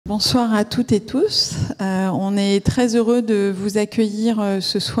Bonsoir à toutes et tous. On est très heureux de vous accueillir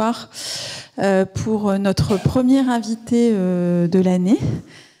ce soir pour notre premier invité de l'année,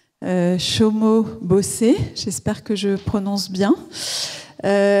 Soumya Bose. J'espère que je prononce bien.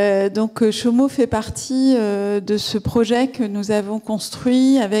 Donc Soumya fait partie de ce projet que nous avons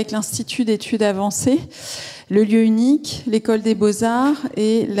construit avec l'Institut d'études avancées, le lieu unique, l'école des beaux-arts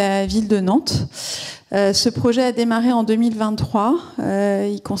et la ville de Nantes. Ce projet a démarré en 2023.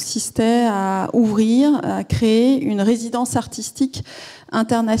 Il consistait à ouvrir, à créer une résidence artistique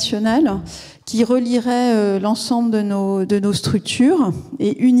internationale qui relierait l'ensemble de nos structures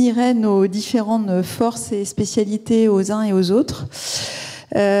et unirait nos différentes forces et spécialités aux uns et aux autres.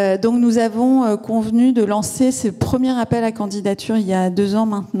 Donc nous avons convenu de lancer ce premier appel à candidature il y a 2 ans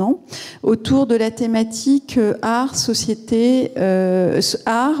maintenant autour de la thématique art, société,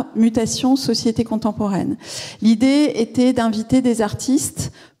 art, mutations, sociétés contemporaines. L'idée était d'inviter des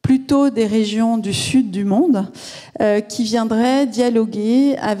artistes plutôt des régions du sud du monde qui viendraient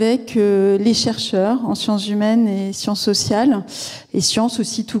dialoguer avec les chercheurs en sciences humaines et sciences sociales et sciences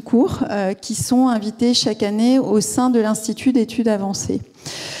aussi tout court qui sont invités chaque année au sein de l'Institut d'études avancées.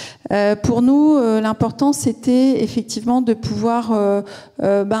 Pour nous, l'important c'était effectivement de pouvoir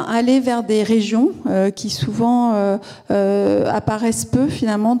aller vers des régions qui souvent apparaissent peu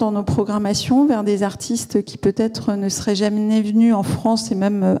finalement dans nos programmations, vers des artistes qui peut-être ne seraient jamais venus en France et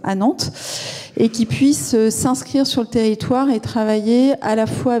même à Nantes, et qui puissent s'inscrire sur le territoire et travailler à la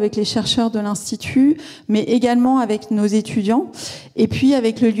fois avec les chercheurs de l'Institut, mais également avec nos étudiants, et puis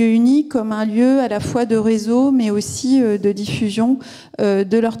avec le lieu unique comme un lieu à la fois de réseau, mais aussi de diffusion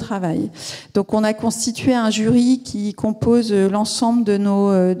de leur travail. Donc on a constitué un jury qui compose l'ensemble de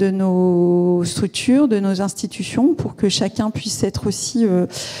nos structures, de nos institutions, pour que chacun puisse être aussi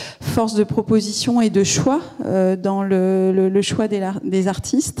force de proposition et de choix dans le choix des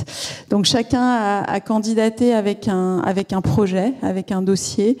artistes. Donc chacun a candidaté avec un projet, avec un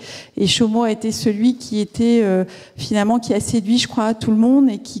dossier, et Soumya a été celui qui était finalement qui a séduit, je crois, tout le monde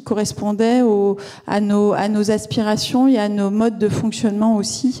et qui correspondait à nos aspirations et à nos modes de fonctionnement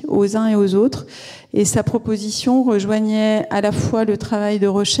aussi, aux uns et aux autres. Et sa proposition rejoignait à la fois le travail de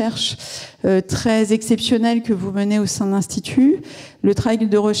recherche très exceptionnel que vous menez au sein de l'Institut, le travail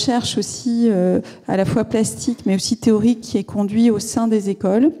de recherche aussi à la fois plastique mais aussi théorique qui est conduit au sein des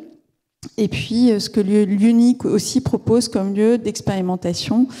écoles, et puis ce que l'UNIC aussi propose comme lieu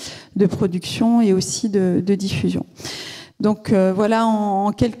d'expérimentation, de production et aussi de diffusion. Donc voilà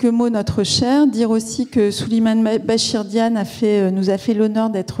en quelques mots notre chaire. Dire aussi que Souleymane Bachir-Diane nous a fait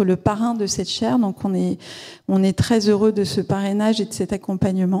l'honneur d'être le parrain de cette chaire. Donc on est très heureux de ce parrainage et de cet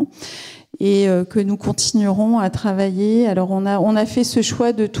accompagnement, et que nous continuerons à travailler. Alors on a fait ce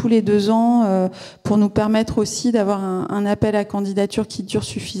choix de tous les 2 ans pour nous permettre aussi d'avoir un appel à candidature qui dure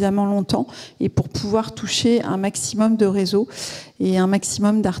suffisamment longtemps et pour pouvoir toucher un maximum de réseaux et un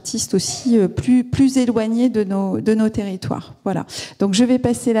maximum d'artistes aussi plus éloignés de nos territoires. Voilà. Donc je vais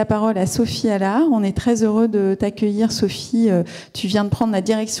passer la parole à Sophie Halart. On est très heureux de t'accueillir, Sophie. Tu viens de prendre la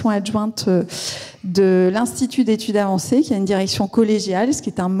direction adjointe de l'Institut d'études avancées, qui a une direction collégiale, ce qui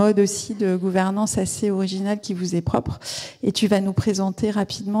est un mode aussi de gouvernance assez original qui vous est propre. Et tu vas nous présenter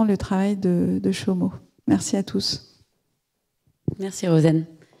rapidement le travail de Soumya. Merci à tous. Merci Rozenn.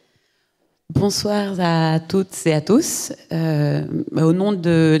 Bonsoir à toutes et à tous. Au nom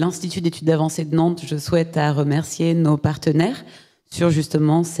de l'Institut d'études avancées de Nantes, je souhaite remercier nos partenaires sur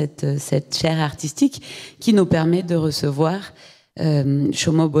justement cette chaire artistique qui nous permet de recevoir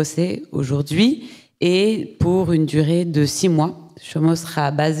Soumya Bose aujourd'hui, et pour une durée de 6 mois. Soumya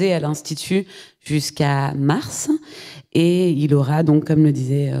sera basé à l'Institut jusqu'à mars, et il aura donc, comme le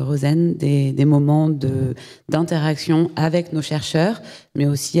disait Rozenn, des moments d'interaction avec nos chercheurs, mais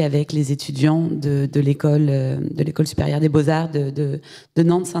aussi avec les étudiants de l'école supérieure des beaux-arts de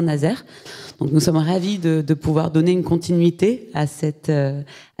Nantes-Saint-Nazaire. Donc nous sommes ravis de pouvoir donner une continuité à cette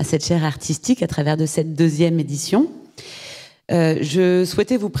chaire artistique à travers de cette 2e édition. Je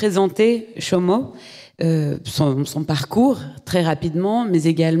souhaitais vous présenter Soumya, son parcours très rapidement, mais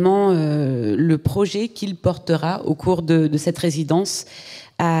également le projet qu'il portera au cours de cette résidence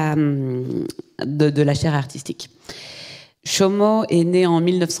de la chaire artistique. Soumya est né en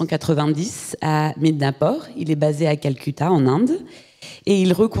 1990 à Midnapore. Il est basé à Calcutta, en Inde, et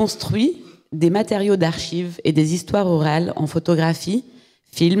il reconstruit des matériaux d'archives et des histoires orales en photographie,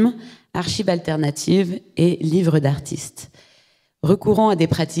 films, archives alternatives et livres d'artistes. Recourant à des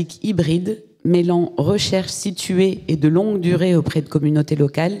pratiques hybrides, mêlant recherche située et de longue durée auprès de communautés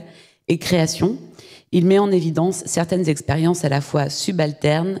locales et création, il met en évidence certaines expériences à la fois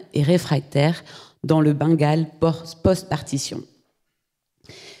subalternes et réfractaires dans le Bengale post-Partition.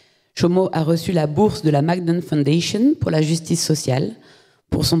 Chomo a reçu la bourse de la Magnan Foundation pour la justice sociale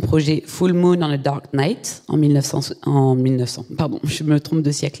pour son projet Full Moon on a Dark Night en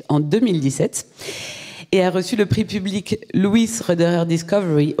 2017 et a reçu le prix public Louis Roederer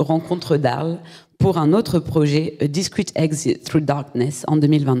Discovery aux Rencontres d'Arles pour un autre projet A Discrete Exit Through Darkness en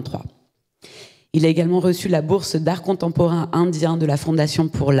 2023. Il a également reçu la bourse d'art contemporain indien de la Fondation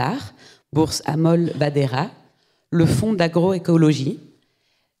pour l'art, bourse Amol Vadera, le fonds d'agroécologie,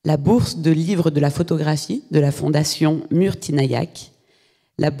 la bourse de livre de la photographie de la Fondation Murtinayak,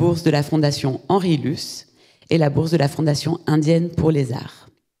 la bourse de la Fondation Henri Luce et la bourse de la Fondation indienne pour les arts.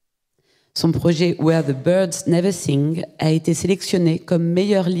 Son projet Where the Birds Never Sing a été sélectionné comme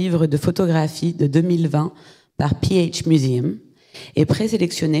meilleur livre de photographie de 2020 par PH Museum et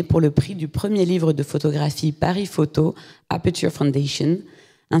présélectionné pour le prix du premier livre de photographie Paris Photo Aperture Foundation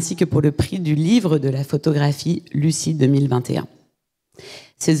ainsi que pour le prix du livre de la photographie Lucie 2021.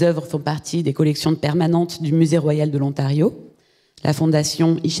 Ses œuvres font partie des collections permanentes du Musée royal de l'Ontario, la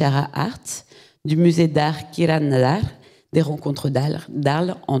Fondation Chaire Arts, du Musée d'art qu'il, des Rencontres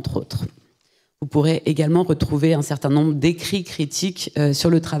d'Arles, entre autres. Vous pourrez également retrouver un certain nombre d'écrits critiques sur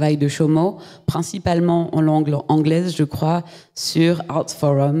le travail de Chomo, principalement en langue anglaise, je crois, sur Art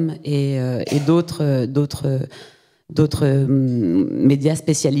Forum et d'autres médias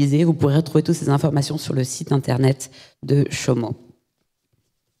spécialisés. Vous pourrez retrouver toutes ces informations sur le site internet de Chomo.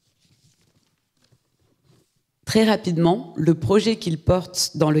 Très rapidement, le projet qu'il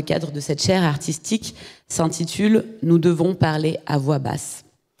porte dans le cadre de cette chaire artistique s'intitule « Nous devons parler à voix basse ».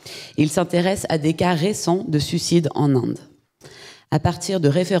 Il s'intéresse à des cas récents de suicide en Inde. À partir de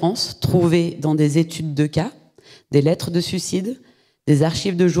références trouvées dans des études de cas, des lettres de suicide, des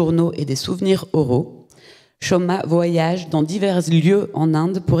archives de journaux et des souvenirs oraux, Chomo voyage dans divers lieux en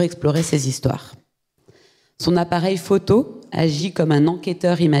Inde pour explorer ces histoires. Son appareil photo agit comme un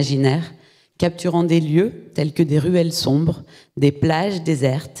enquêteur imaginaire, capturant des lieux tels que des ruelles sombres, des plages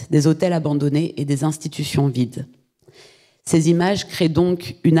désertes, des hôtels abandonnés et des institutions vides. Ces images créent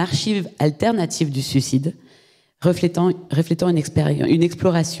donc une archive alternative du suicide, reflétant une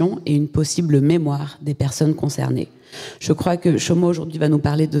exploration et une possible mémoire des personnes concernées. Je crois que Chomo aujourd'hui va nous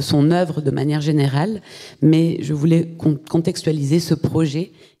parler de son œuvre de manière générale, mais je voulais contextualiser ce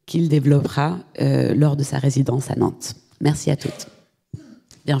projet qu'il développera lors de sa résidence à Nantes. Merci à toutes.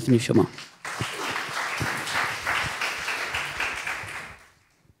 Bienvenue Chomo.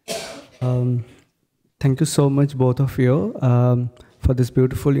 Thank you so much, both of you, for this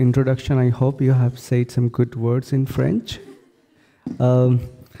beautiful introduction. I hope you have said some good words in French. Thank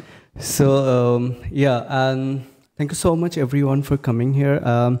you so much, everyone, for coming here.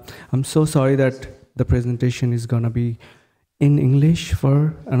 I'm so sorry that the presentation is going to be in English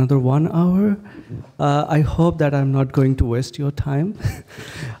for another 1 hour. I hope that I'm not going to waste your time.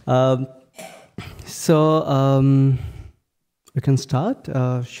 We can start.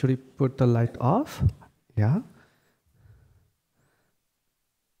 Should we put the light off? Yeah.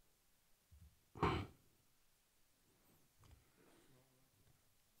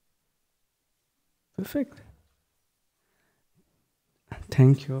 Perfect.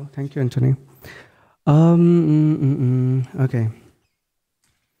 Thank you, Anthony. Okay.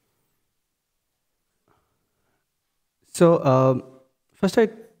 So first,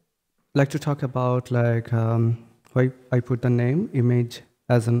 I'd like to talk about why I put the name image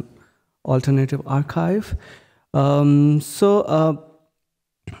as an alternative archive. It's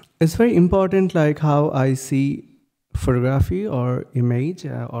very important, how I see photography or image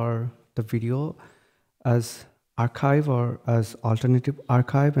or the video as archive or as alternative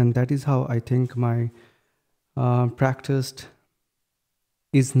archive, and that is how I think my practice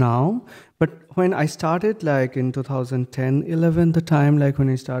is now. But when I started, in 2010-11, the time when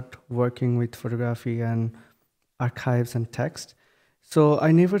I start working with photography and archives and text, so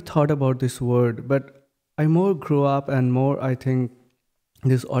I never thought about this word, but I more grew up and more I think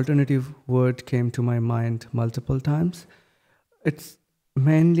this alternative word came to my mind multiple times. It's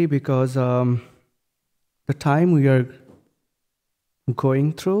mainly because the time we are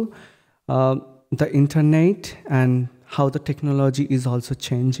going through, the internet and how the technology is also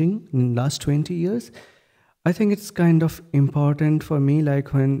changing in the last 20 years, I think it's kind of important for me,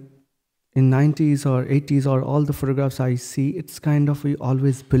 when in 90s or 80s or all the photographs I see, it's kind of, we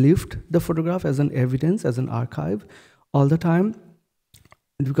always believed the photograph as an evidence, as an archive all the time.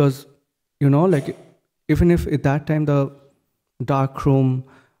 Because, even if at that time the dark room,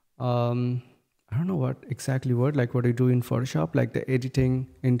 I don't know what exactly word, what I do in Photoshop, the editing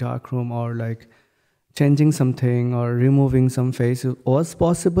in dark room or changing something or removing some face was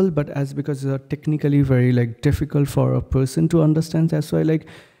possible, but because it's technically very difficult for a person to understand, that's why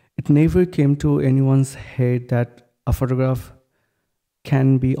it it never came to anyone's head that a photograph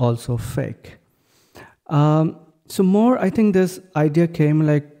can be also fake. So more, I think this idea came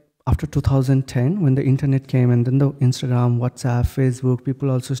like after 2010 when the internet came, and then the Instagram, WhatsApp, Facebook, people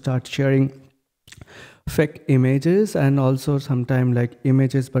also start sharing fake images, and also sometimes like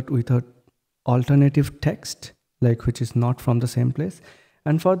images but with a alternative text, like which is not from the same place.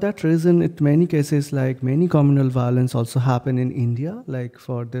 And for that reason, in many cases, like many communal violence also happen in India, like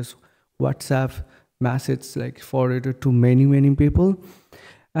for this WhatsApp message, like forwarded to many, many people.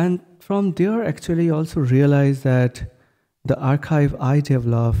 And from there, actually also realized that the archive I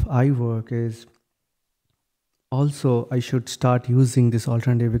develop, I work is also I should start using this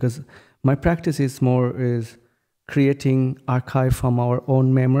alternative, because my practice is more is creating archive from our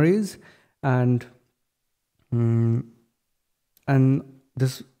own memories, and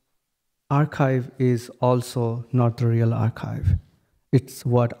this archive is also not the real archive. It's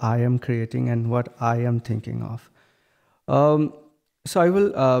what I am creating and what I am thinking of. So I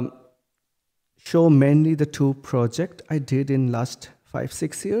will show mainly the two projects I did in last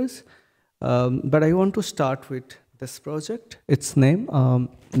 5-6 years. But I want to start with this project. Its name,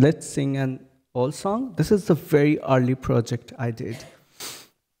 Let's Sing an Old Song. This is the very early project I did.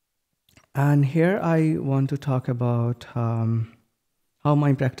 And here I want to talk about how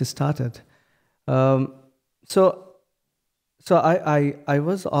my practice started. So I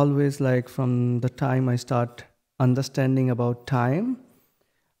was always like, from the time I start understanding about time,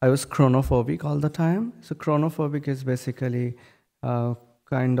 I was chronophobic all the time. So chronophobic is basically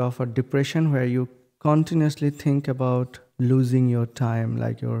kind of a depression where you continuously think about losing your time,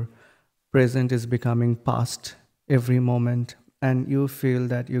 like your present is becoming past every moment, and you feel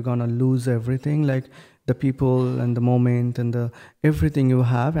that you're gonna lose everything, like the people and the moment and the everything you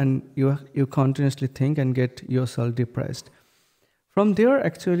have, and you continuously think and get yourself depressed. From there,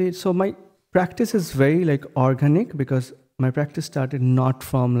 actually, so my practice is very like organic, because my practice started not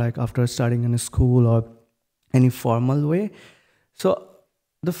from like after studying in a school or any formal way. So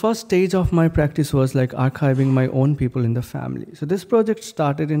the first stage of my practice was like archiving my own people in the family. So this project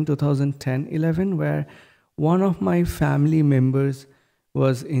started in 2010-11, where one of my family members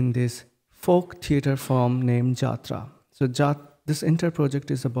was in this folk theater form named Jatra. So this entire project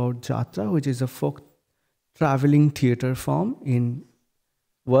is about Jatra, which is a folk traveling theater form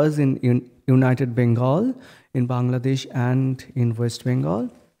was in United Bengal, in Bangladesh, and in West Bengal.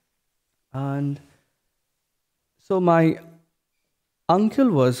 And so my uncle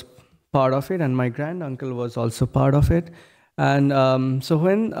was part of it, and my granduncle was also part of it. And so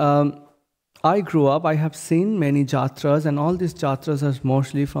when I grew up, I have seen many jatras, and all these jatras are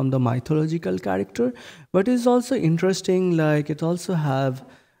mostly from the mythological character. But it's also interesting, like it also have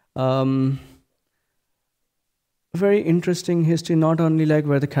very interesting history, not only like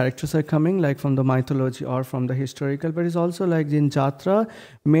where the characters are coming, like from the mythology or from the historical, but it's also like in Jatra,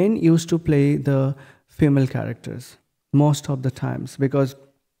 men used to play the female characters most of the times, because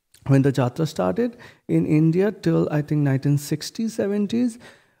when the Jatra started in India till I think 1960s, 70s,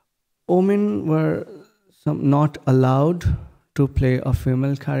 women were not allowed to play a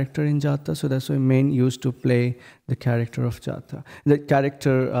female character in Jatra, so that's why men used to play the character of Jatra, the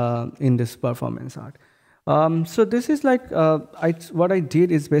character in this performance art. So this is like, what I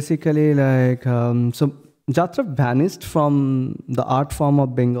did is basically like, so Jatra vanished from the art form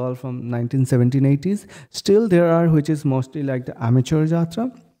of Bengal from 1970s. Still there are, which is mostly like the amateur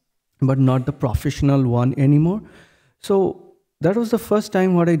Jatra, but not the professional one anymore. So that was the first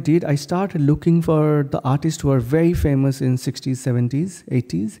time what I did. I started looking for the artists who are very famous in 60s, 70s,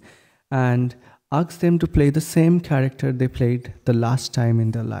 80s, and asked them to play the same character they played the last time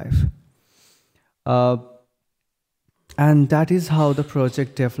in their life. And that is how the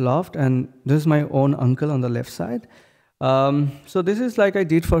project developed. And this is my own uncle on the left side. So this is like I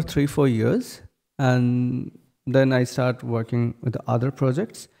did for 3-4 years. And then I started working with the other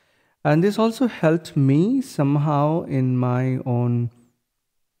projects. And this also helped me somehow in my own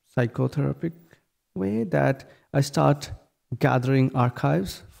psychotherapeutic way, that I start gathering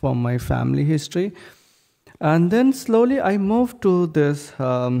archives from my family history. And then slowly I moved to this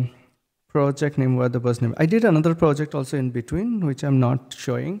project named Where the Birds Name. I did another project also in between, which I'm not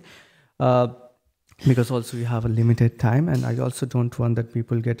showing, because also we have a limited time, and I also don't want that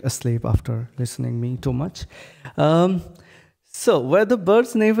people get asleep after listening me too much. So Where the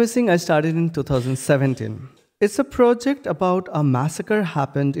Birds Never Sing, I started in 2017. It's a project about a massacre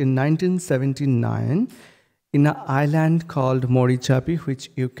happened in 1979 in an island called Morichapi, which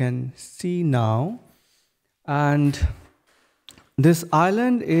you can see now. And this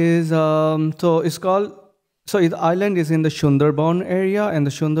island is, so it's called So the island is in the Sundarban area, and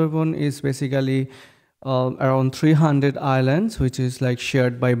the Sundarban is basically around 300 islands, which is like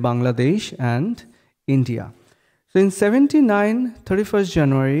shared by Bangladesh and India. So in 79, 31st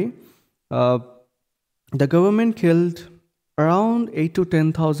January, the government killed around 8 to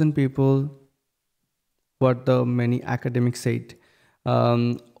 10,000 people, what the many academics said,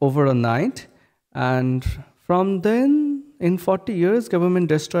 over a night. And from then, in 40 years, government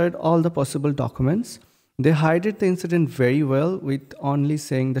destroyed all the possible documents. They hid the incident very well, with only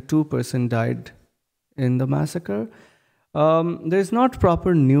saying the 2% died in the massacre. There's not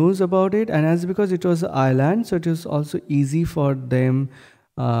proper news about it, and as because it was an island, so it was also easy for them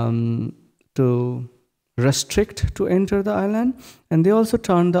to restrict to enter the island. And they also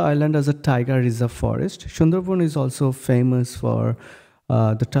turned the island as a tiger reserve forest. Sundarban is also famous for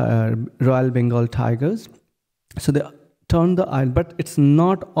the Royal Bengal tigers. So they turned the island, but it's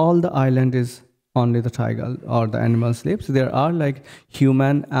not all the island is only the tiger or the animals live. So there are like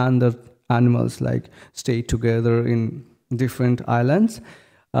human and the animals like stay together in different islands.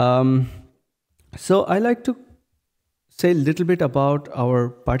 So I like to say a little bit about our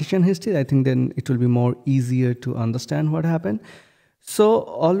partition history. I think then it will be more easier to understand what happened. So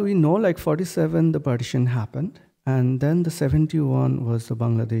all we know, like 47, the partition happened. And then the 71 was the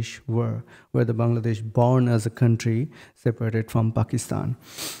Bangladesh war, where the Bangladesh born as a country separated from Pakistan.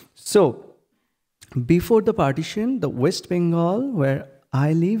 So before the partition, the West Bengal, where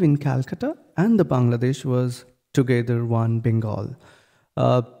I live in Calcutta, and the Bangladesh was together one Bengal.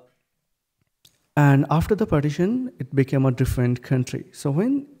 And after the partition, it became a different country. So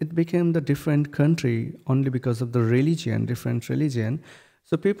when it became the different country, only because of the religion, different religion,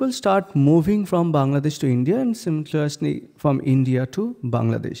 so people start moving from Bangladesh to India and similarly from India to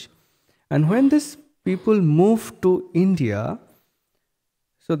Bangladesh. And when these people move to India,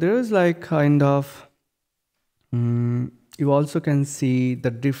 so there is like kind of, you also can see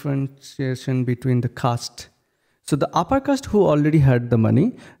the differentiation between the caste. So the upper caste who already had the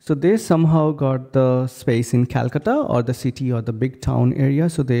money, so they somehow got the space in Calcutta or the city or the big town area,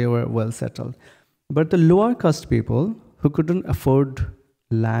 so they were well settled. But the lower caste people who couldn't afford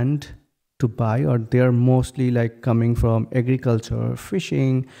land to buy, or they are mostly like coming from agriculture,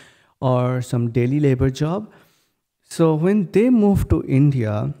 fishing, or some daily labor job. So when they moved to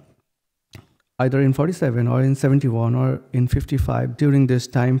India, either in 47 or in 71 or in 55, during this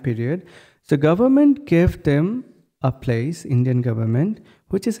time period, the government gave them a place, Indian government,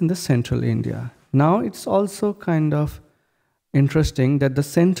 which is in the central India. Now it's also kind of interesting that the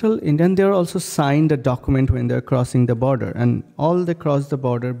central Indian, they also signed a document when they're crossing the border, and all they cross the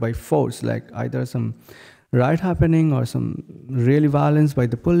border by force, like either some riot happening or some really violence by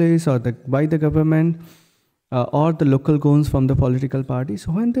the police or by the government or the local goons from the political party.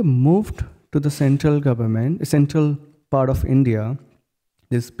 So when they moved to the central government, central part of India,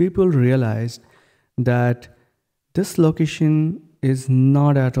 these people realized that this location is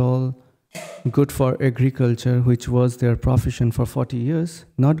not at all good for agriculture, which was their profession for 40 years,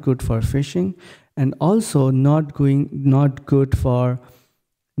 not good for fishing, and also not good for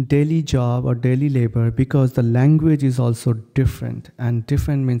daily job or daily labor, because the language is also different, and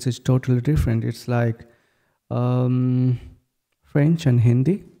different means it's totally different. It's like French and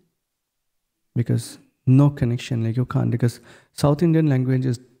Hindi, because no connection, like you can't, because South Indian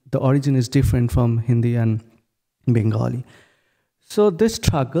languages, the origin is different from Hindi and Bengali. So they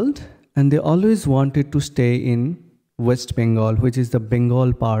struggled, and they always wanted to stay in West Bengal, which is the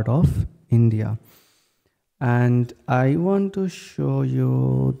Bengal part of India. And I want to show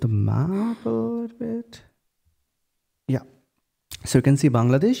you the map a little bit. Yeah. So you can see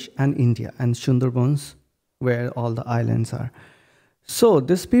Bangladesh and India and Sundarbans, where all the islands are. So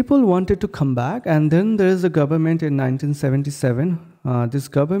these people wanted to come back, and then there is a government in 1977. This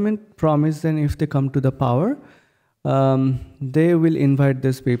government promised them if they come to the power, they will invite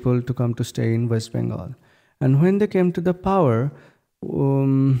these people to come to stay in West Bengal. And when they came to the power,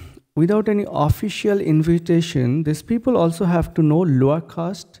 without any official invitation, these people also have to know lower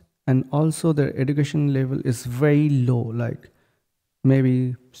caste, and also their education level is very low, like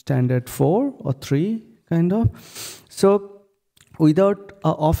maybe standard 4 or 3 kind of. So without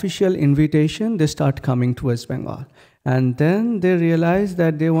an official invitation, they start coming to West Bengal. And then they realize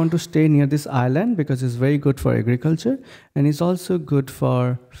that they want to stay near this island because it's very good for agriculture, and it's also good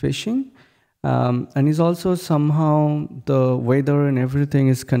for fishing. And it's also somehow the weather and everything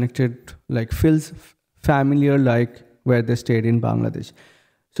is connected, like feels familiar, like where they stayed in Bangladesh.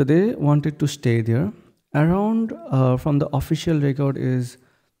 So they wanted to stay there. Around, from the official record, is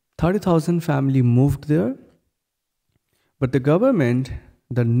 30,000 family moved there. But the government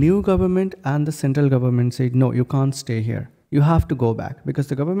the new government and the central government said, no, you can't stay here. You have to go back, because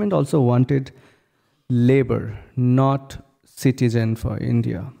the government also wanted labor, not citizen for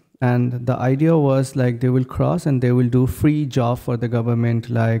India. And the idea was like they will cross and they will do free job for the government,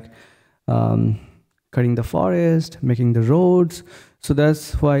 like cutting the forest, making the roads. So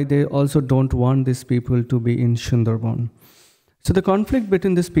that's why they also don't want these people to be in Sundarban. So the conflict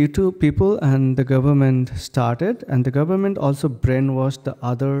between these two people and the government started, and the government also brainwashed the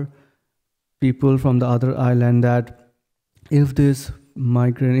other people from the other island that if these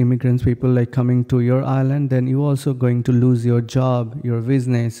immigrants people like coming to your island, then you also going to lose your job, your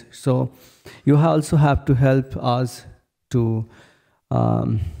business. So you also have to help us to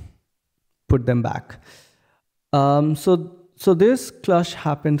put them back. So this clash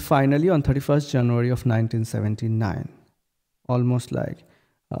happened finally on 31st January of 1979. Almost like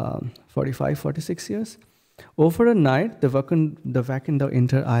 45, 46 years. Over a night, they vacant the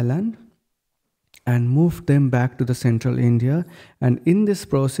entire island and moved them back to the central India. And in this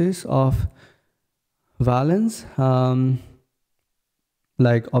process of violence,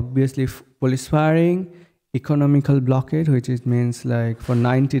 like obviously police firing, economical blockade, which means like for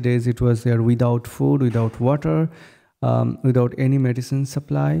 90 days it was there without food, without water, without any medicine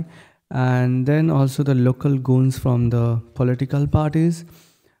supply. And then also the local goons from the political parties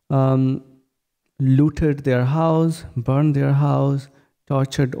looted their house, burned their house,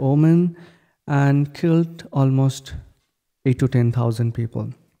 tortured women, and killed almost 8,000 to 10,000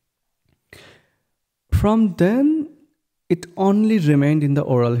 people. From then, it only remained in the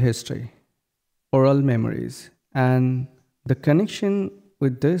oral history, oral memories. And the connection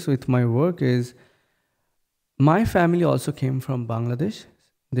with this, with my work, is my family also came from Bangladesh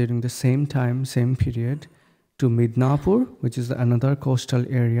during the same time, same period, to Midnapur, which is another coastal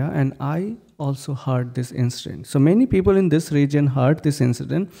area, and I also heard this incident. So many people in this region heard this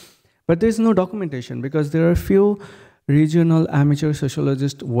incident, but there's no documentation because there are few regional amateur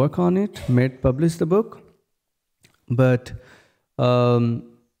sociologists work on it, published the book, but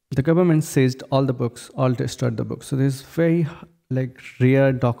the government seized all the books, all destroyed the books. So there's very like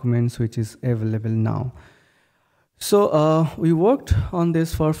rare documents which is available now. So we worked on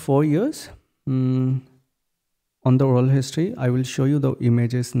this for 4 years on the oral history. I will show you the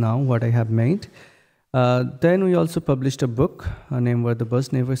images now, what I have made. Then we also published a book named Where the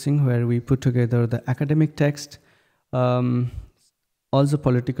Birds Never Sing, where we put together the academic text, also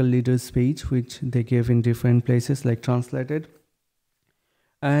political leaders' speech, which they gave in different places, like translated.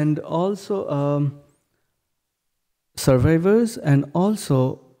 And also survivors, and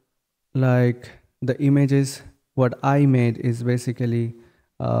also like the images. What I made is basically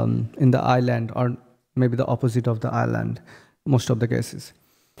in the island, or maybe the opposite of the island, most of the cases.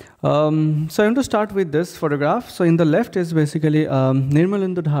 So I want to start with this photograph. So in the left is basically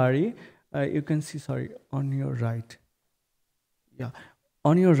Nirmalendu Dhari. You can see, sorry, on your right. Yeah,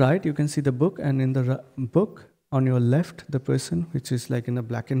 on your right, you can see the book, and in the book, on your left, the person, which is like in a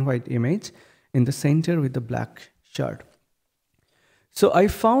black and white image, in the center with the black shirt. So I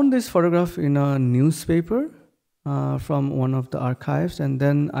found this photograph in a newspaper from one of the archives, and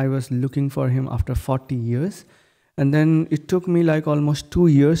then I was looking for him after 40 years. And then it took me like almost 2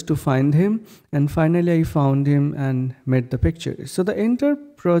 years to find him, and finally I found him and made the picture. So the entire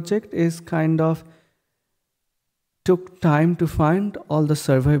project is kind of took time to find all the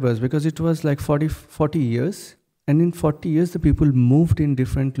survivors, because it was like 40 years, and in 40 years the people moved in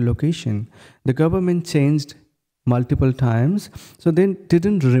different location. The government changed multiple times, so they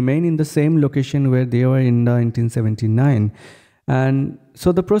didn't remain in the same location where they were in 1979. And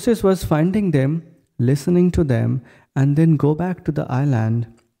so the process was finding them, listening to them, and then go back to the island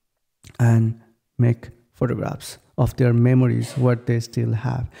and make photographs of their memories, what they still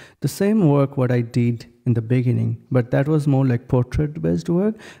have. The same work what I did in the beginning, but that was more like portrait-based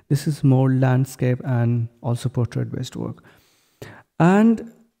work. This is more landscape and also portrait-based work.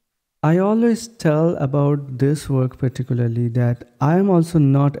 And I always tell about this work particularly that I am also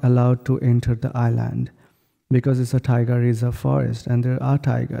not allowed to enter the island because it's a tiger reserve forest and there are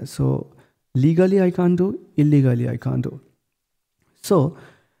tigers. So legally I can't do, illegally I can't do. So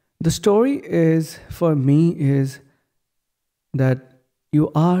the story is, for me, is that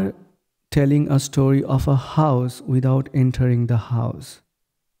you are telling a story of a house without entering the house.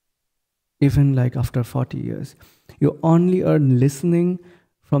 Even like after 40 years. You only are listening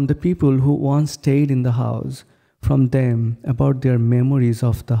from the people who once stayed in the house, from them, about their memories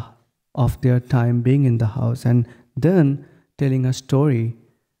of their time being in the house, and then telling a story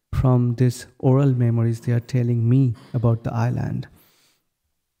from these oral memories they are telling me about the island.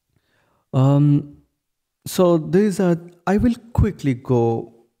 So these are, I will quickly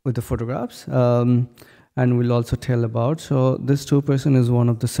go with the photographs, and we'll also tell about. So this person is one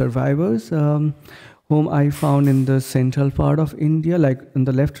of the survivors, whom I found in the central part of India. Like in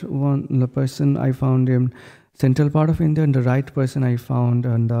the left one, the person I found in central part of India, and the right person I found,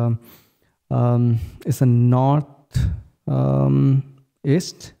 and it's a north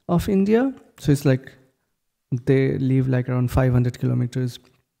east of India. So it's like they live like around 500 kilometers,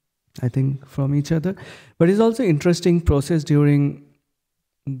 I think, from each other. But it's also interesting process during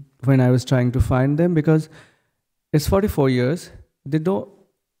when I was trying to find them, because it's 44 years. They don't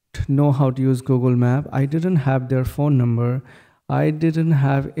know how to use Google Map. I didn't have their phone number. I didn't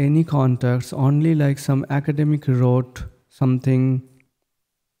have any contacts, only like some academic wrote something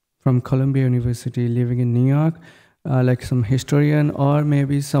from Columbia University living in New York, like some historian, or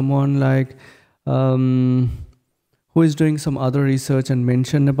maybe someone like who is doing some other research and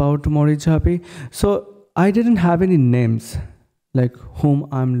mentioned about Morichapi. So I didn't have any names, like whom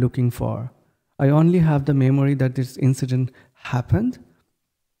I'm looking for. I only have the memory that this incident happened,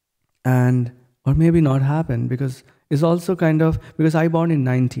 and or maybe not happened, because it's also kind of, because I born in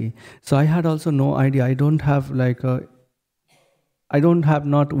 90, so I had also no idea. I don't have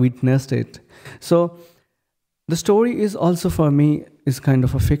not witnessed it. So the story is also for me is kind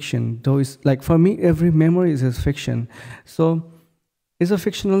of a fiction, though it's like for me every memory is a fiction. So it's a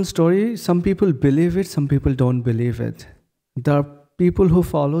fictional story. Some people believe it, some people don't believe it. There are people who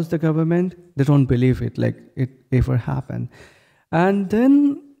follows the government, they don't believe it, like it ever happened. And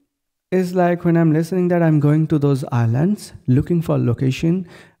then it's like when I'm listening that I'm going to those islands, looking for location,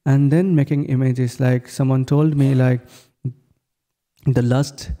 and then making images. Like someone told me like the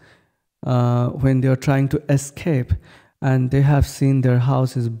lust, when they are trying to escape, and they have seen their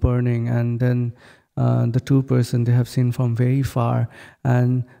house is burning, and then the person they have seen from very far.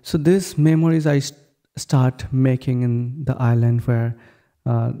 And so these memories I start making in the island where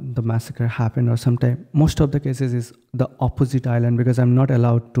the massacre happened, or sometimes, most of the cases is the opposite island, because I'm not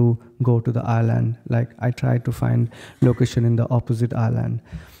allowed to go to the island. Like I try to find location in the opposite island.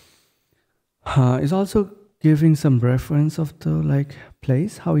 It's also giving some reference of the like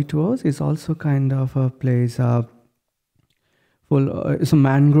place, how it was. It's also kind of a place it's a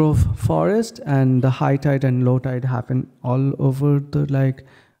mangrove forest, and the high tide and low tide happen all over the like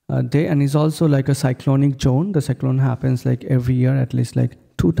day, and it's also like a cyclonic zone. The cyclone happens like every year, at least like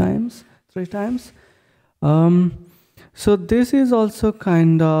 2 times, 3 times. So this is also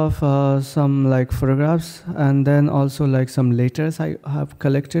kind of some like photographs, and then also like some letters I have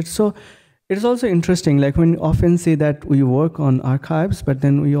collected. So it's also interesting, like when we often say that we work on archives, but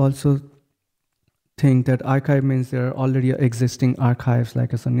then we also think that archive means there are already existing archives,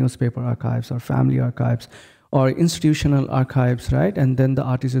 like as a newspaper archives or family archives or institutional archives, right? And then the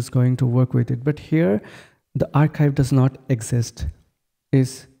artist is going to work with it. But here, the archive does not exist.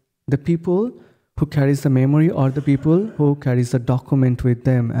 It's the people who carries the memory, or the people who carries the document with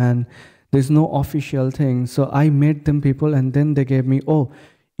them, and there's no official thing. So I met them people, and then they gave me, oh,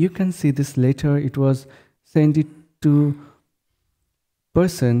 you can see this later. It was sent it to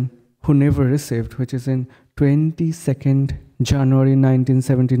person who never received, which is in 22nd January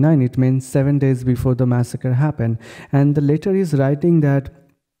 1979. It means 7 days before the massacre happened. And the letter is writing that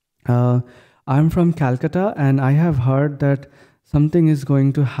I'm from Calcutta, and I have heard that something is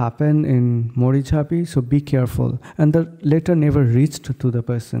going to happen in Morichapi, so be careful. And the letter never reached to the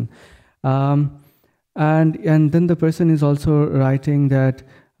person. And then the person is also writing that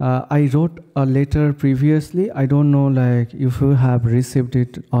I wrote a letter previously. I don't know like if you have received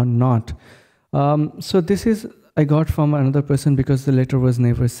it or not. So this is I got from another person because the letter was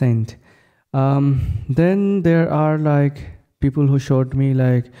never sent. Then there are like people who showed me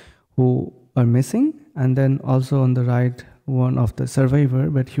like who are missing, and then also on the right one of the survivor,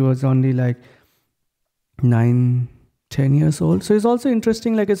 but he was only like 9-10 years old. So it's also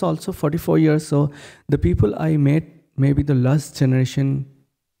interesting, like it's also 44 years. So the people I met, maybe the last generation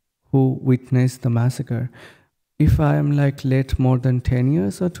who witnessed the massacre. If I am like late more than 10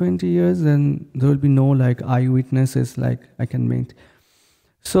 years or 20 years, then there will be no like eyewitnesses like I can meet.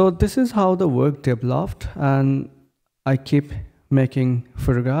 So this is how the work developed, and I keep making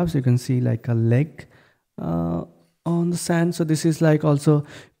photographs. You can see like a leg on the sand. So this is like also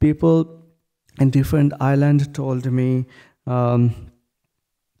people in different islands told me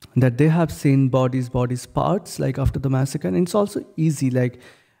that they have seen bodies parts like after the massacre. And it's also easy, like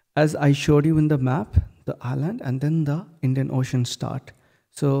as I showed you in the map, the island and then the Indian Ocean start.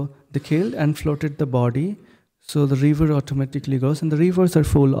 So they killed and floated the body. So the river automatically goes, and the rivers are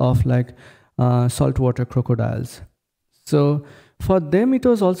full of like saltwater crocodiles. So for them, it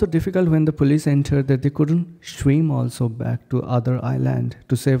was also difficult when the police entered that they couldn't swim also back to other island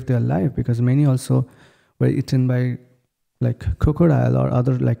to save their life, because many also were eaten by like crocodile or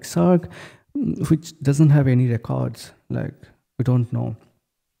other like shark, which doesn't have any records, like we don't know.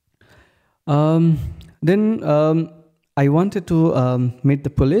 Then I wanted to meet the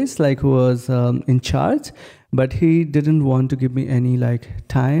police, like who was in charge, but he didn't want to give me any like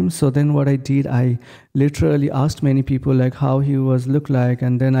time. So then what I did, I literally asked many people like how he was look like,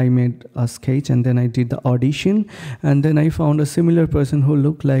 and then I made a sketch, and then I did the audition, and then I found a similar person who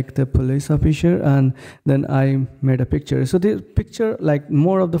looked like the police officer, and then I made a picture. So the picture, like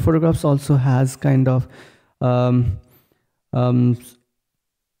more of the photographs also has kind of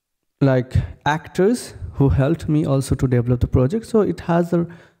like actors who helped me also to develop the project. So it has the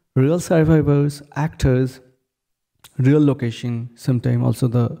real survivors, actors, real location, sometimes also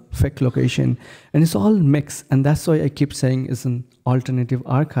the fake location, and it's all mixed. And that's why I keep saying it's an alternative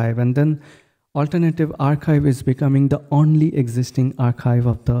archive. And then alternative archive is becoming the only existing archive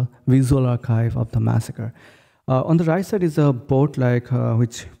of the visual archive of the massacre. On the right side is a boat like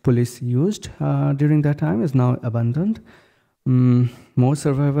which police used during that time, is now abandoned. More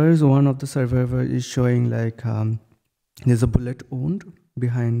survivors. One of the survivors is showing like there's a bullet wound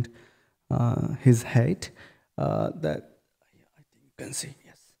behind his head. That I think you can see.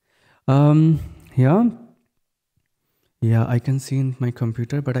 Yes. Yeah, I can see in my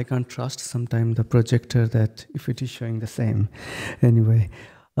computer, but I can't trust sometimes the projector that if it is showing the same. Anyway,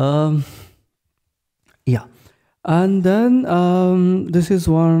 yeah. And then this is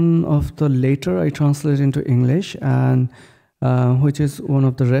one of the later I translated into English, and which is one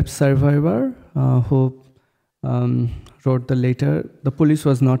of the rep survivor who wrote the letter. The police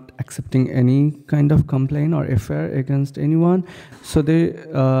was not accepting any kind of complaint or affair against anyone. So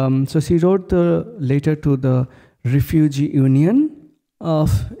so she wrote the letter to the Refugee Union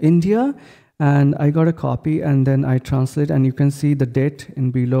of India, and I got a copy, and then I translate, and you can see the date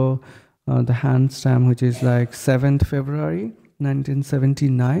in below the hand stamp, which is like 7th February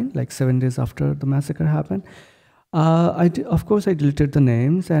 1979, like 7 days after the massacre happened. Of course, I deleted the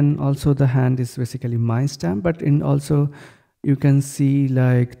names, and also the hand is basically my stamp, but also you can see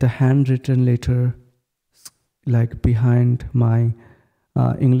like the handwritten letter like behind my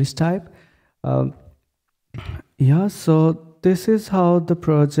English type. Yeah, so this is how the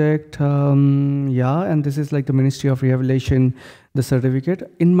project, and this is like the Ministry of Rehabilitation, the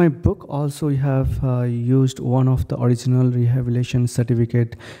certificate. In my book also we have used one of the original rehabilitation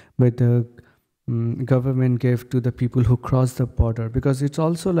certificate by the government gave to the people who crossed the border, because it's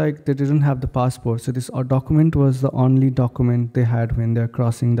also like they didn't have the passport. So this document was the only document they had when they're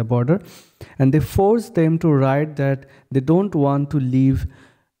crossing the border. And they forced them to write that they don't want to live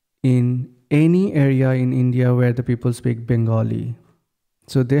in any area in India where the people speak Bengali.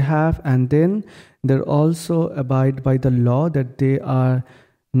 So they have, and then they're also abide by the law that they are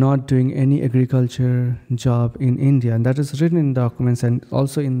not doing any agriculture job in India. And that is written in documents and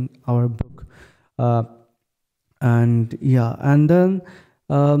also in our book. And then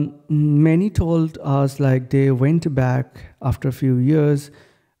many told us like they went back after a few years,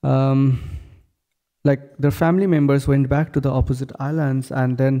 like their family members went back to the opposite islands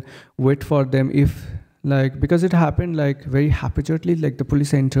and then wait for them if like, because it happened like very haphazardly, like the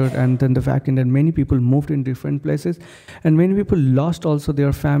police entered and then the vacuum, and many people moved in different places, and many people lost also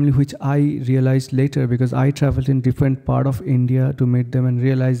their family, which I realized later because I traveled in different part of India to meet them and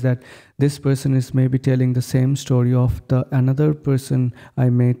realized that this person is maybe telling the same story of the another person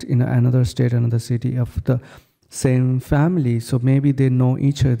I met in another state, another city, of the same family. So maybe they know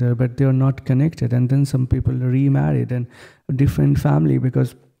each other, but they are not connected. And then some people remarried and a different family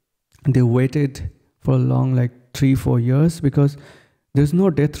because they waited for a long, like 3-4 years, because there's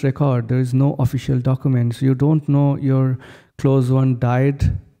no death record, there is no official documents. You don't know your close one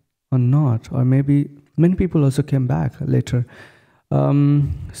died or not, or maybe many people also came back later.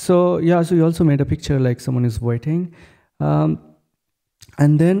 So you also made a picture like someone is waiting. And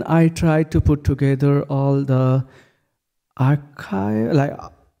then I tried to put together all the archive,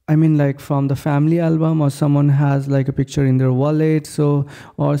 like from the family album, or someone has like a picture in their wallet, so,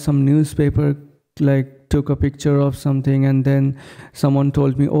 or some newspaper like took a picture of something, and then someone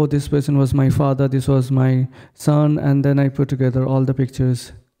told me, oh, this person was my father, this was my son, and then I put together all the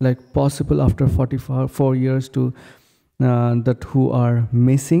pictures like possible after 44 years to that who are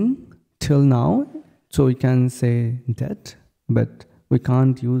missing till now. So we can say dead, but we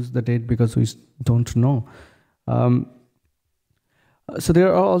can't use the date because we don't know. So there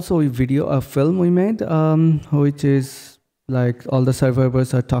are also a film we made, which is like all the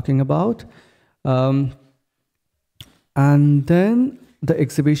survivors are talking about. And then the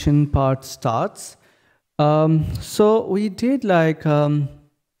exhibition part starts. So we did like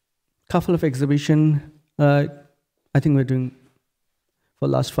couple of exhibition. I think we're doing for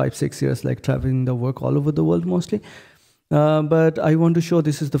last 5-6 years, like traveling the work all over the world mostly. But I want to show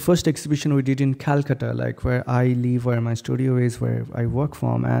this is the first exhibition we did in Calcutta, like where I live, where my studio is, where I work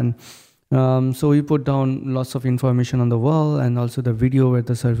from. And so we put down lots of information on the wall and also the video where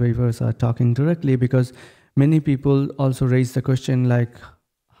the survivors are talking directly, because many people also raise the question like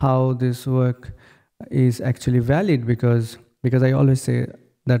how this work is actually valid, because I always say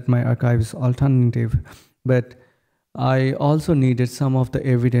that my archive is alternative, but I also needed some of the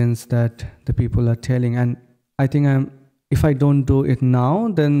evidence that the people are telling. And I think if I don't do it now,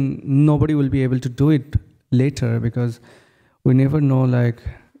 then nobody will be able to do it later, because we never know like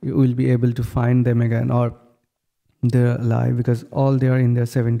you will be able to find them again or they're alive, because all they are in their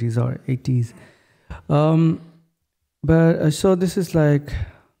 70s or 80s. So this is like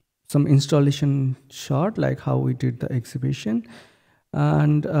some installation shot, like how we did the exhibition.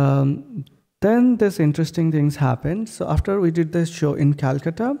 And then this interesting things happened. So after we did this show in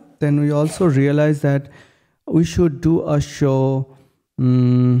Calcutta, then we also realized that we should do a show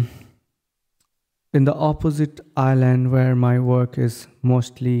in the opposite island where my work is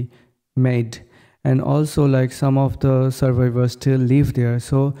mostly made. And also like some of the survivors still live there.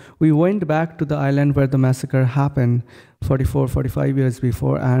 So we went back to the island where the massacre happened 45 years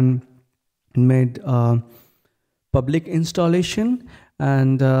before and made a public installation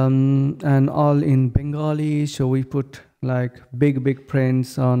and all in Bengali. So we put like big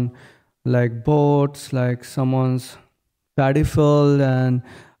prints on like boats, like someone's padifel and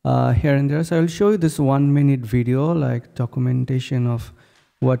here and there. So I'll show you this 1-minute video, like documentation of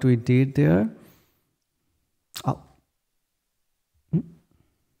what we did there. Oh.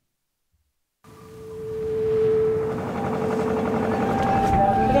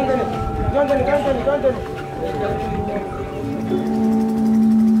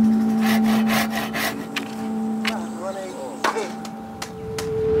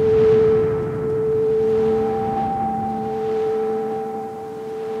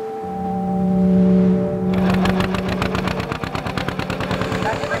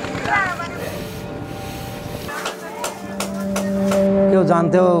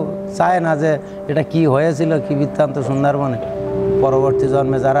 জানতেও চায় না যে এটা কি হয়েছিল, কি বৃত্তান্ত সুন্দরবনে। পরবর্তী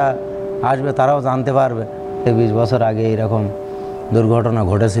জন্মে যারা আসবে তারাও জানতে পারবে 20 বছর আগে এরকম দুর্ঘটনা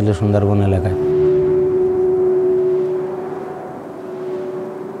ঘটেছিল সুন্দরবন এলাকায়।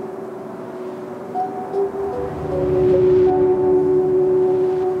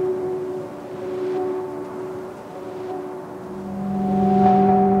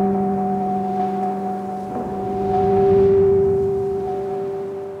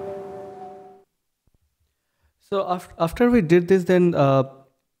 So after we did this, then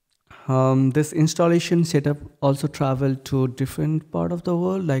this installation setup also traveled to different part of the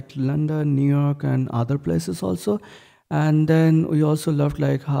world, like London, New York, and other places also. And then we also loved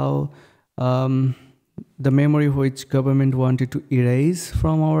like how the memory which government wanted to erase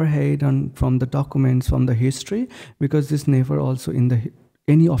from our head and from the documents, from the history, because this never also in the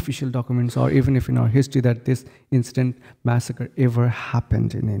any official documents or even if in our history that this incident massacre ever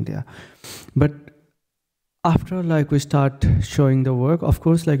happened in India. But after like we start showing the work, of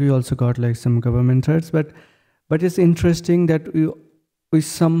course, like we also got like some government threats, but it's interesting that we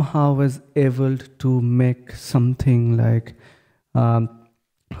somehow was able to make something like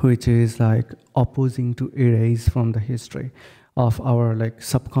which is like opposing to erase from the history of our like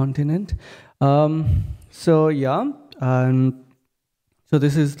subcontinent. So yeah, so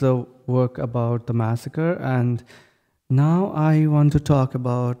this is the work about the massacre, and now I want to talk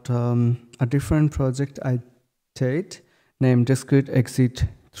about a different project I did named Discrete Exit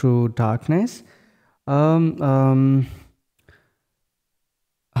Through Darkness.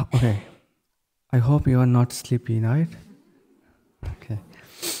 Okay, I hope you are not sleepy, right? Okay,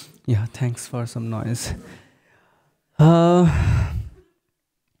 yeah, thanks for some noise.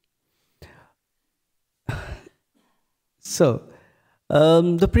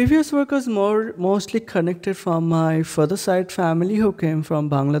 The previous work was mostly connected from my father side family who came from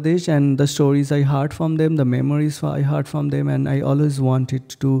Bangladesh, and the stories I heard from them, the memories I heard from them, and I always wanted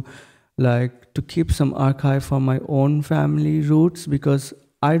to keep some archive from my own family roots, because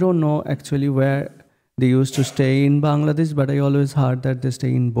I don't know actually where they used to stay in Bangladesh, but I always heard that they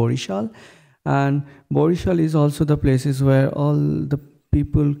stay in Borishal, and Borishal is also the places where all the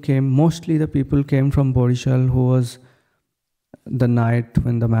people came, mostly the people came from Borishal who was the night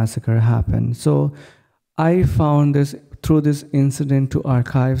when the massacre happened. So I found this through this incident to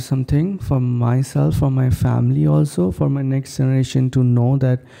archive something for myself, for my family also, for my next generation to know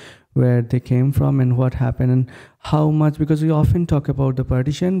that where they came from and what happened and how much, because we often talk about the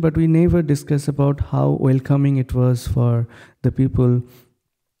partition, but we never discuss about how welcoming it was for the people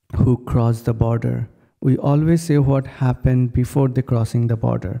who crossed the border. We always say what happened before they crossing the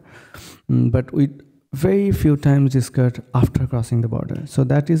border, but we very few times discuss after crossing the border. So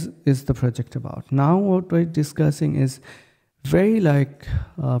that is the project about. Now what we're discussing is very like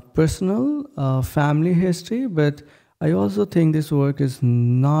personal family history, but I also think this work is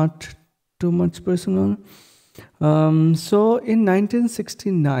not too much personal. So in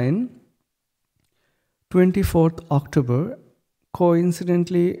 1969, 24th October,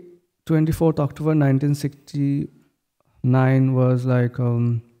 coincidentally, 24th October 1969 was like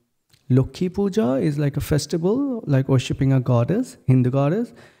Lokhi Puja, is like a festival, like worshipping a goddess, Hindu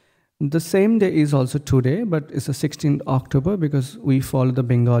goddess. The same day is also today, but it's the 16th October because we follow the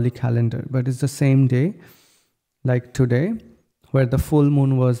Bengali calendar, but it's the same day like today, where the full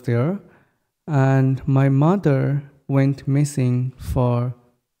moon was there. And my mother went missing for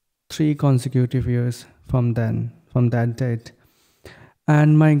 3 consecutive years from that date.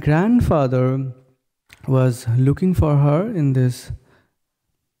 And my grandfather was looking for her in this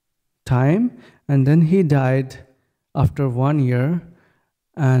time, and then he died after 1 year.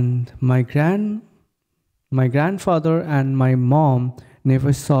 And my grandfather and my mom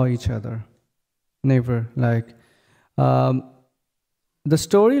never saw each other. Never. Like, the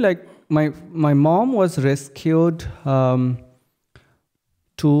story, like my mom was rescued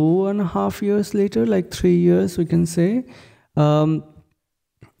 2.5 years later, like 3 years we can say,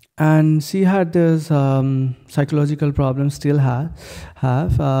 and she had this psychological problem, still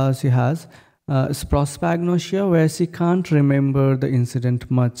she has prosopagnosia, where she can't remember the incident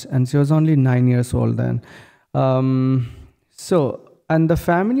much, and she was only 9 years old then. And the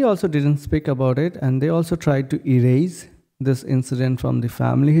family also didn't speak about it, and they also tried to erase this incident from the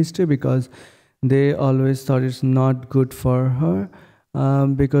family history because they always thought it's not good for her,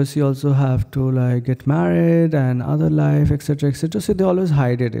 because she also have to like get married and other life, etc., etc. So they always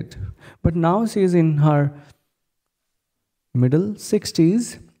hid it. But now she is in her middle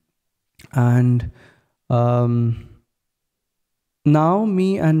 60s, and now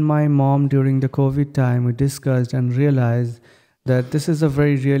me and my mom during the COVID time, we discussed and realized that this is a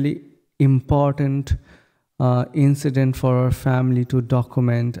very really important incident for our family to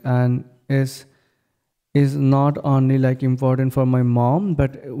document, and is not only like important for my mom,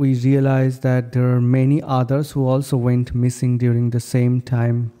 but we realized that there are many others who also went missing during the same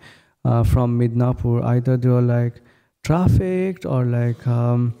time from Midnapur. Either they were like trafficked or like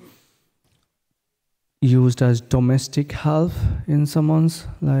used as domestic help in someone's,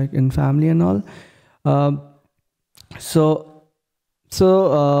 like in family and all. So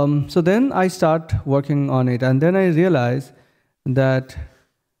then I start working on it, and then I realized that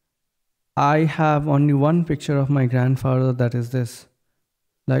I have only one picture of my grandfather, that is this.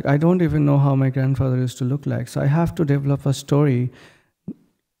 Like, I don't even know how my grandfather used to look like. So I have to develop a story.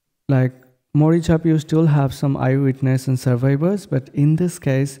 Like, Morichapi, you still have some eyewitness and survivors, but in this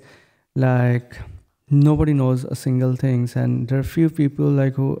case, like, nobody knows a single thing. And there are few people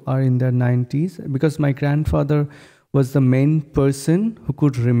like who are in their 90s, because my grandfather was the main person who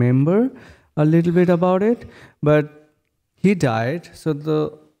could remember a little bit about it, but he died, so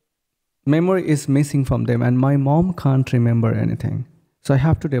the memory is missing from them, and my mom can't remember anything. So I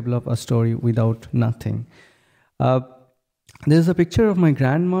have to develop a story without nothing. There's a picture of my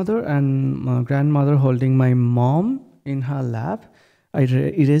grandmother, and my grandmother holding my mom in her lap. I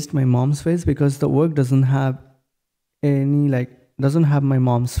erased my mom's face because the work doesn't have doesn't have my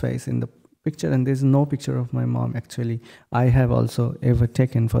mom's face in the picture, and there's no picture of my mom actually I have also ever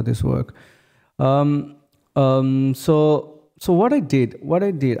taken for this work. So what I did,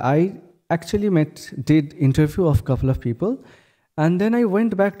 I actually did interview of a couple of people, and then I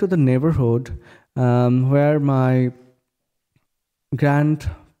went back to the neighborhood where my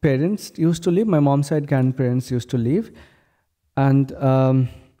grandparents used to live, my mom's side grandparents used to live, and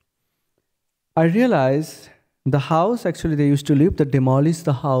I realized the house actually they used to live, they demolished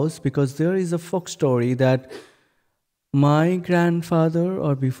the house because there is a folk story that my grandfather,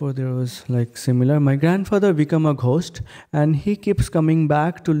 or before there was like similar, my grandfather became a ghost, and he keeps coming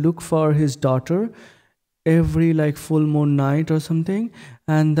back to look for his daughter every like full moon night or something,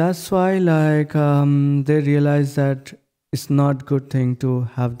 and that's why like they realized that it's not good thing to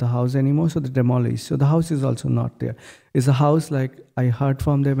have the house anymore, so they demolished. So the house is also not there. It's a house like I heard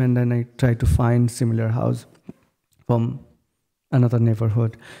from them, and then I tried to find similar house from another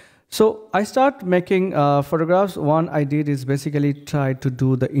neighborhood. So I start making photographs. One I did is basically try to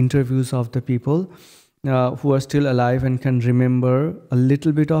do the interviews of the people who are still alive and can remember a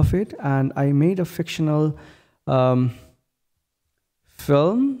little bit of it. And I made a fictional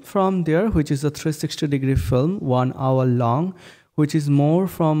film from there, which is a 360-degree film, 1 hour long, which is more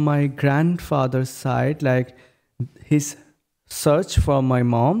from my grandfather's side, like his search for my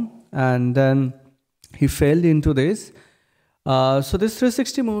mom, and then he failed into this. So this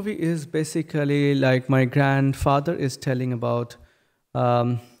 360 movie is basically like my grandfather is telling about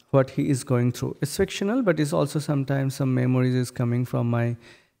what he is going through. It's fictional, but it's also sometimes some memories is coming from my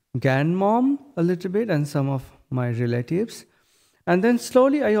grandmom a little bit and some of my relatives. And then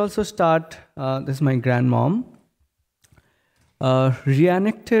slowly I also start, this is my grandmom,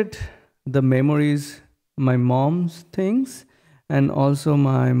 reenacted the memories, my mom's things, and also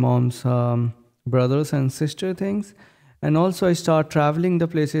my mom's brothers and sister things. And also I start traveling the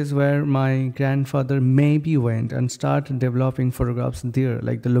places where my grandfather maybe went and start developing photographs there,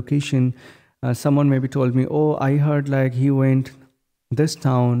 like the location. Someone maybe told me, oh, I heard like he went this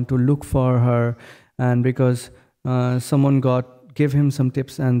town to look for her, and because someone gave him some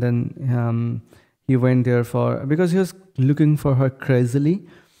tips, and then he went there because he was looking for her crazily.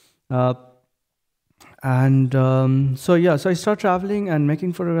 So I start traveling and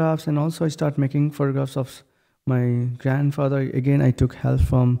making photographs, and also I start making photographs of my grandfather. Again, I took help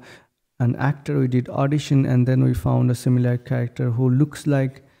from an actor. We did audition, and then we found a similar character who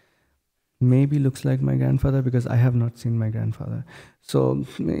maybe looks like my grandfather, because I have not seen my grandfather. So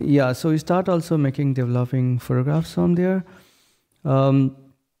yeah, so we start also developing photographs from there.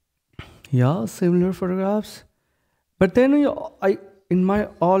 Similar photographs. But then in my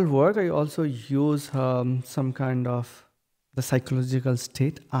all work, I also use some kind of the psychological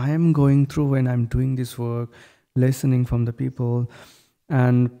state I am going through when I'm doing this work, listening from the people,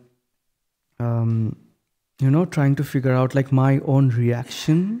 and trying to figure out like my own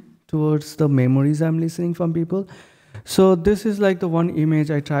reaction towards the memories I'm listening from people. So this is like the one image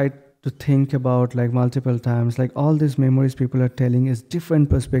I tried to think about like multiple times, like all these memories people are telling is different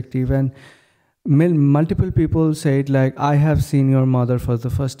perspective, and multiple people said like, I have seen your mother for the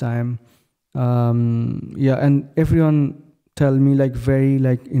first time. And everyone tell me like very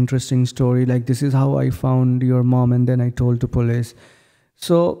like interesting story, like this is how I found your mom, and then I told the police.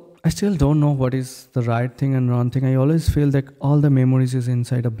 So I still don't know what is the right thing and wrong thing. I always feel like all the memories is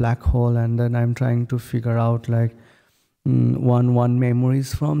inside a black hole, and then I'm trying to figure out like one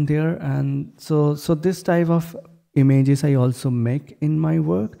memories from there. And so this type of images I also make in my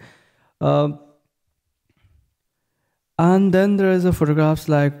work. And then there is a photographs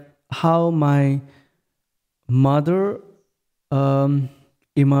like how my mother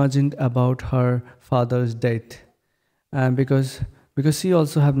imagined about her father's death, and because she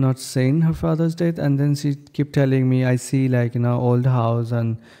also have not seen her father's death, and then she keep telling me, I see like old house,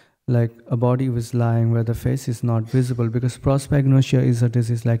 and like a body was lying where the face is not visible, because prosopagnosia is a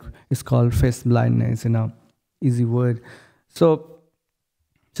disease, like it's called face blindness, easy word. So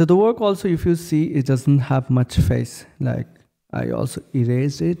the work also, if you see, it doesn't have much face. Like I also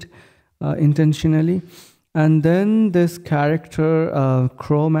erased it intentionally. And then this character,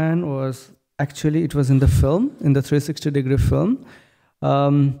 Crowman, it was in the film, in the 360-degree film,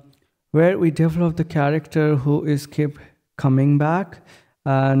 where we developed the character who is kept coming back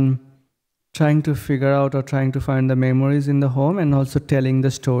and trying to figure out or trying to find the memories in the home, and also telling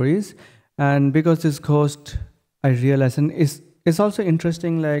the stories. And because this ghost, I realized, and it's also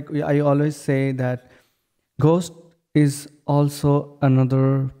interesting, like I always say that ghost is also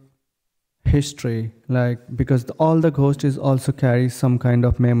another history, like because all the ghosts is also carry some kind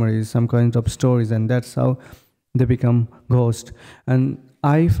of memories, some kind of stories, and that's how they become ghosts. And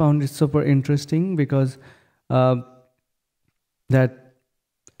I found it super interesting because that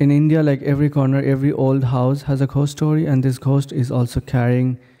in India, like every corner, every old house has a ghost story, and this ghost is also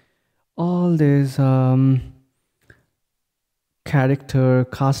carrying all these character,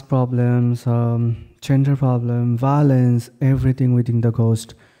 caste problems, gender problem, violence, everything within the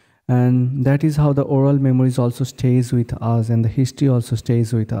ghost. And that is how the oral memories also stays with us, and the history also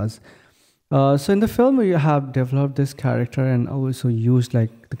stays with us. So in the film, we have developed this character, and also used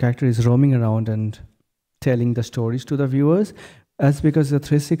like the character is roaming around and telling the stories to the viewers. As because the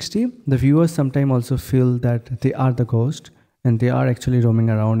 360, the viewers sometimes also feel that they are the ghost, and they are actually roaming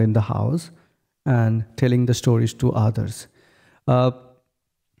around in the house and telling the stories to others. Now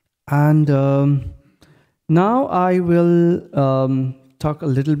I will talk a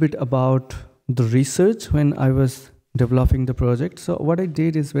little bit about the research when I was developing the project. So what I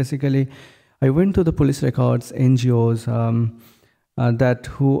did is basically I went to the police records, NGOs, that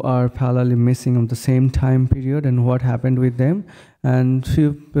who are parallelly missing on the same time period and what happened with them. And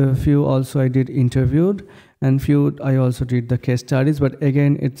few also I did interviewed, and few I also did the case studies, but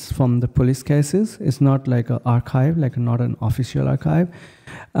again it's from the police cases. It's not like an archive, like not an official archive.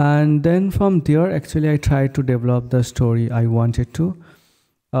 And then from there actually I tried to develop the story I wanted to.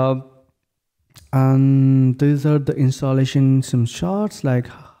 And these are the installation, some shots like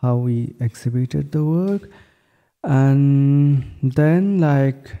how we exhibited the work. And then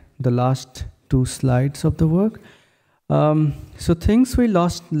like the last 2 slides of the work. So things we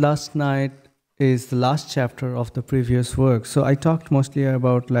lost last night is the last chapter of the previous work. So I talked mostly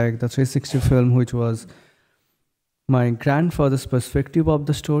about like the 360 film, which was my grandfather's perspective of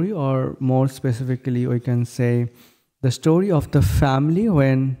the story, or more specifically we can say the story of the family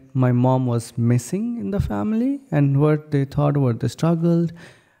when my mom was missing in the family and what they thought, what they struggled.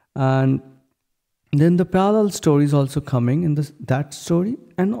 And then the parallel stories also coming in that story.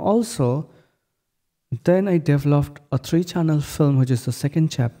 And also then I developed a 3-channel film, which is the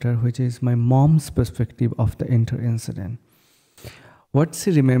second chapter, which is my mom's perspective of the entire incident. What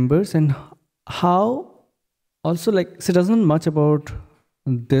she remembers and how, also like she doesn't know much about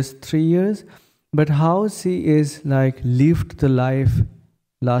this 3 years, but how she is like lived the life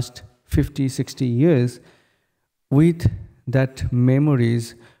last 50, 60 years with that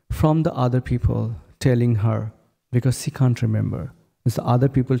memories from the other people telling her, because she can't remember. It's the other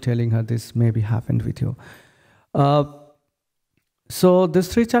people telling her this maybe happened with you. So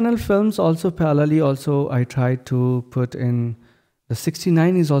this 3-channel films also parallelly also I tried to put in. The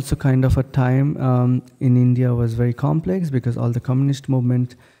 69 is also kind of a time in India was very complex because all the communist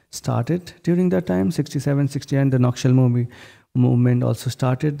movement started during that time, 67, 68, the Nakshal movement also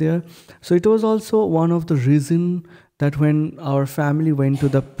started there. So it was also one of the reasons that when our family went to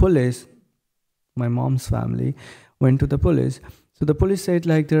the police, my mom's family went to the police, so the police said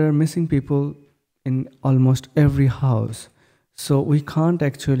like there are missing people in almost every house. So we can't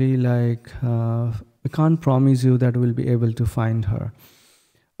actually like, we can't promise you that we'll be able to find her.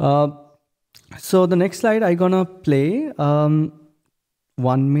 So the next slide I'm gonna play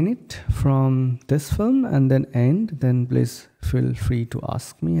 1 minute from this film and then end. Then please feel free to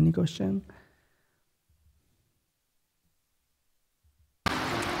ask me any question.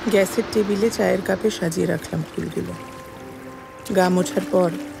 গ্যাসের টেবিলে চায়ের কাপে সাজিয়ে রাখলাম ফুলগুলো। গা মোছার পর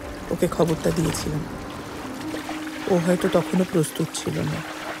ওকে খবরটা দিয়েছিলাম। ও হয়তো তখনও প্রস্তুত ছিল না।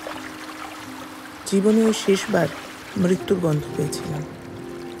 জীবনে ওই শেষবার মৃত্যুর গন্ধ পেয়েছিলাম।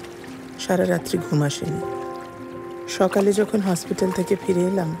 সারা রাত্রি ঘুম আসেনি। সকালে যখন হসপিটাল থেকে ফিরে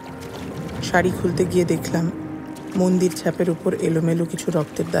এলাম, শাড়ি খুলতে গিয়ে দেখলাম মন্দির ছাপের উপর এলোমেলো কিছু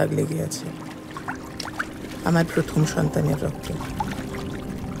রক্তের দাগ লেগে আছে। আমার প্রথম সন্তানের রক্ত।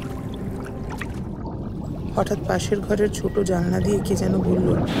 হঠাৎ পাশের ঘরের ছোট জানলা দিয়ে কে যেন বলল,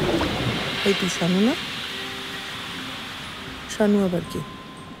 এই তুই শানু না? শানু আবার কি?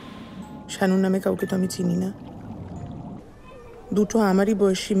 শানু নামে কাউকে তো আমি চিনি না। দুটো আমারই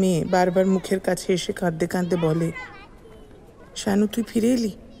বয়সী মেয়ে বারবার মুখের কাছে এসে কাঁদতে কাঁদতে বলে, শানু তুই ফিরে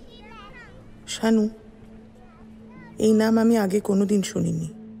এলি? শানু, এই নাম আমি আগে কোনোদিন শুনিনি,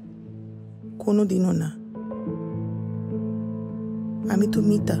 কোনোদিনও না। আমি তো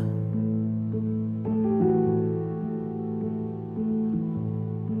Mita.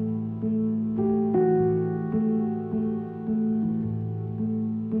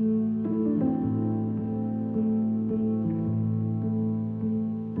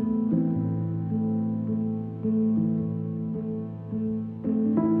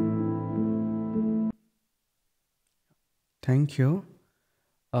 Thank you.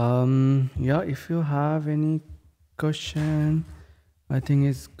 Yeah, if you have any question, I think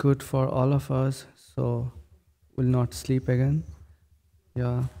it's good for all of us, so we'll not sleep again.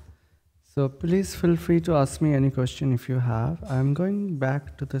 Yeah. So please feel free to ask me any question if you have. I'm going back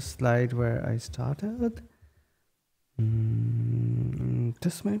to the slide where I started.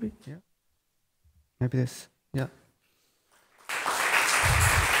 This maybe, yeah. Maybe this, yeah.